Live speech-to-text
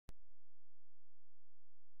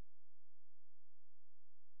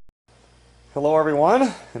Hello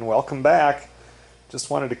everyone, and welcome back. Just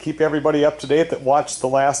wanted to keep everybody up to date that watched the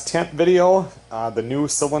last tent video. The new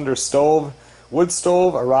cylinder stove, wood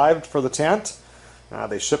stove, arrived for the tent.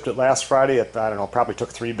 They shipped it last Friday. I don't know, probably took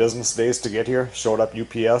 3 business days to get here. Showed up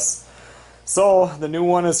UPS. So the new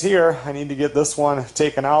one is here. I need to get this one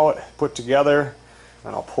taken out, put together,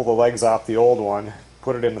 and I'll pull the legs off the old one,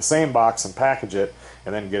 put it in the same box and package it,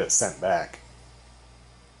 and then get it sent back.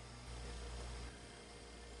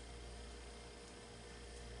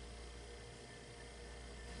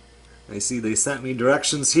 I see they sent me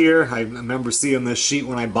directions here. I remember seeing this sheet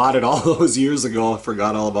when I bought it all those years ago. I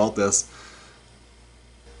forgot all about this.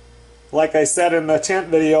 Like I said in the tent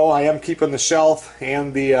video, I am keeping the shelf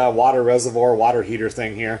and the water reservoir, water heater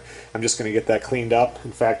thing here. I'm just going to get that cleaned up.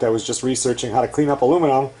 In fact, I was just researching how to clean up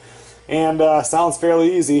aluminum, and sounds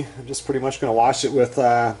fairly easy. I'm just pretty much going to wash it with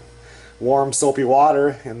warm soapy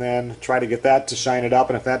water and then try to get that to shine it up.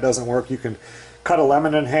 And if that doesn't work, you can cut a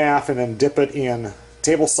lemon in half and then dip it in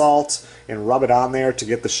table salt and rub it on there to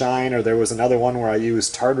get the shine. Or there was another one where I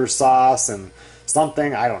used tartar sauce and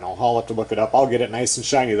something, I don't know, I'll have to look it up. I'll get it nice and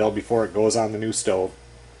shiny though before it goes on the new stove.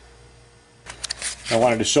 I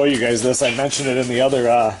wanted to show you guys this. I mentioned it in the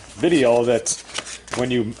other video that when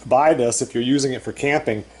you buy this, if you're using it for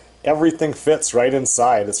camping, everything fits right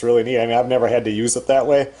inside. It's really neat. I mean, I've never had to use it that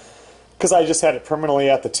way because I just had it permanently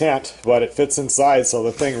at the tent, but it fits inside, so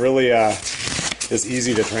the thing really is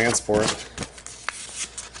easy to transport.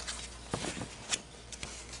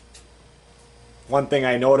 One thing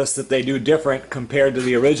I noticed that they do different compared to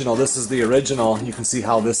the original, this is the original, you can see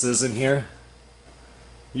how this is in here.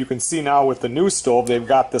 You can see now with the new stove, they've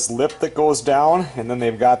got this lip that goes down, and then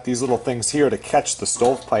they've got these little things here to catch the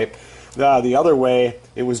stovepipe. The other way,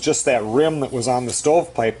 it was just that rim that was on the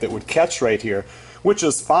stovepipe that would catch right here, which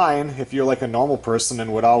is fine if you're like a normal person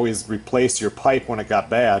and would always replace your pipe when it got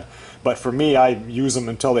bad. But for me, I use them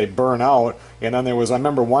until they burn out. And then I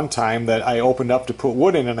remember one time that I opened up to put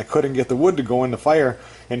wood in and I couldn't get the wood to go in the fire.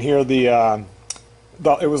 And here it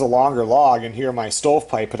was a longer log, and here my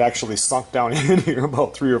stovepipe had actually sunk down in here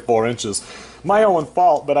about 3 or 4 inches. My own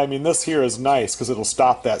fault, but I mean, this here is nice because it'll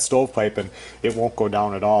stop that stovepipe and it won't go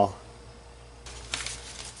down at all.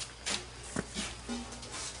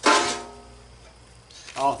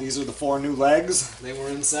 Oh, these are the 4 new legs. They were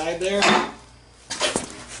inside there.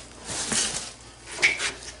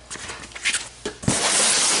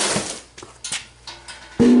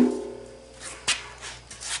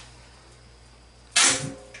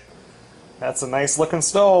 That's a nice looking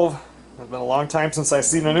stove. It's been a long time since I've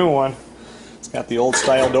seen a new one. It's got the old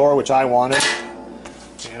style door, which I wanted.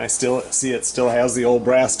 And I still see it still has the old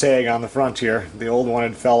brass tag on the front here. The old one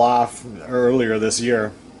had fell off earlier this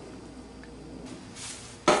year.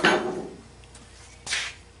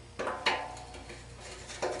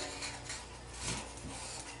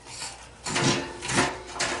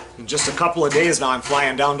 In just a couple of days now, I'm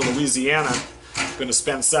flying down to Louisiana. I'm going to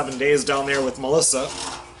spend 7 days down there with Melissa.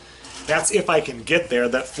 That's if I can get there.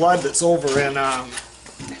 That flood that's over in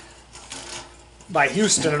by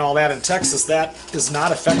Houston and all that in Texas, that is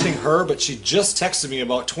not affecting her, but she just texted me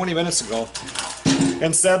about 20 minutes ago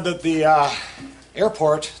and said that the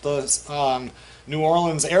airport, the New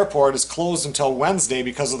Orleans airport, is closed until Wednesday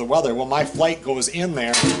because of the weather. Well, my flight goes in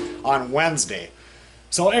there on Wednesday.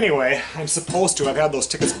 So anyway, I'm supposed to. I've had those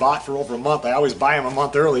tickets bought for over a month. I always buy them a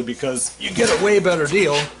month early because you get a way better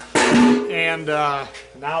deal. And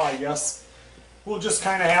now I guess we'll just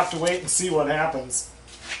kind of have to wait and see what happens.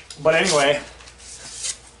 But anyway,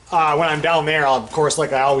 when I'm down there, I'll, of course,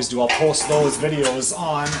 like I always do, I'll post those videos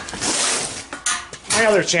on my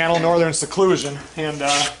other channel, Northern Seclusion. And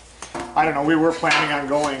I don't know, we were planning on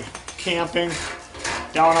going camping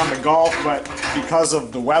down on the Gulf, but because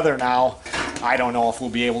of the weather now, I don't know if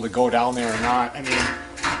we'll be able to go down there or not. I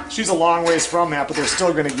mean, she's a long ways from that, but they're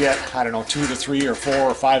still going to get, I don't know, 2 to 3 or 4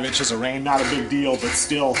 or 5 inches of rain. Not a big deal, but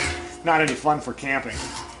still not any fun for camping.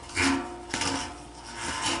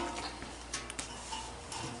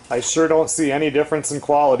 I sure don't see any difference in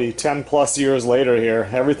quality 10 plus years later here.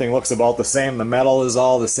 Everything looks about the same. The metal is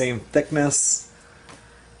all the same thickness.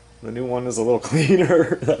 The new one is a little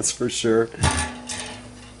cleaner, that's for sure.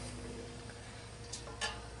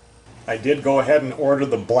 I did go ahead and order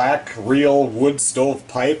the black real wood stove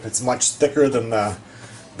pipe. It's much thicker than the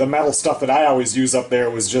metal stuff that I always use up there.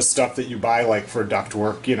 It was just stuff that you buy like for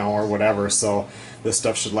ductwork, you know, or whatever. So this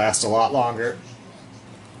stuff should last a lot longer.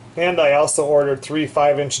 And I also ordered 3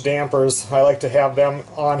 5-inch dampers. I like to have them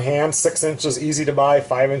on hand. 6 inches easy to buy,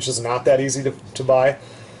 5 inches not that easy to buy.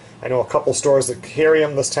 I know a couple stores that carry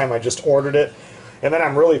them. This time I just ordered it. And then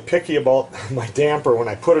I'm really picky about my damper when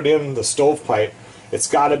I put it in the stovepipe. it's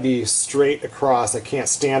got to be straight across. I can't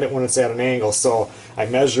stand it when it's at an angle, so I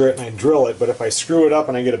measure it and I drill it. But if I screw it up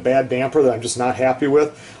and I get a bad damper that I'm just not happy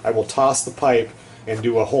with, I will toss the pipe and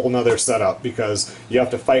do a whole nother setup, because you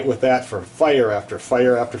have to fight with that for fire after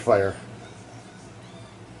fire after fire.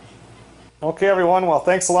 Okay everyone, well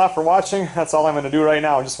thanks a lot for watching. That's all I'm going to do right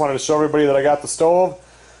now. I just wanted to show everybody that I got the stove.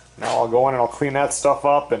 Now I'll go in and I'll clean that stuff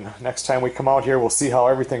up, and next time we come out here we'll see how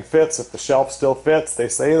everything fits, if the shelf still fits. They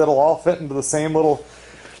say that it'll all fit into the same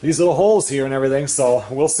these little holes here and everything, so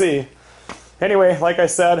we'll see. Anyway, like I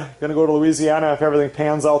said, I'm going to go to Louisiana if everything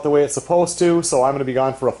pans out the way it's supposed to, so I'm going to be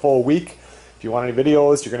gone for a full week. If you want any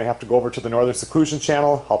videos, you're going to have to go over to the Northern Seclusion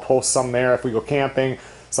channel. I'll post some there if we go camping,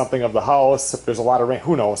 something of the house, if there's a lot of rain,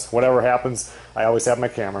 who knows. Whatever happens, I always have my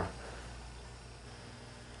camera.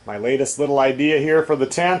 My latest little idea here for the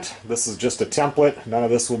tent, this is just a template. None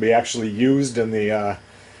of this will be actually used in the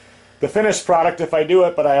finished product if I do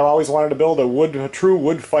it, but I always wanted to build a true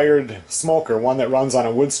wood-fired smoker, one that runs on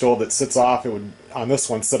a wood stove that sits off. It would, on this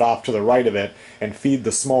one, sit off to the right of it and feed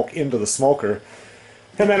the smoke into the smoker.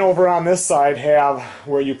 And then over on this side have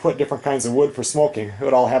where you put different kinds of wood for smoking. It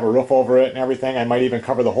would all have a roof over it and everything. I might even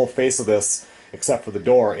cover the whole face of this, except for the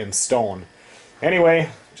door, in stone. Anyway,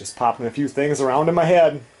 just popping a few things around in my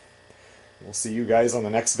head. We'll see you guys on the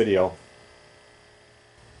next video.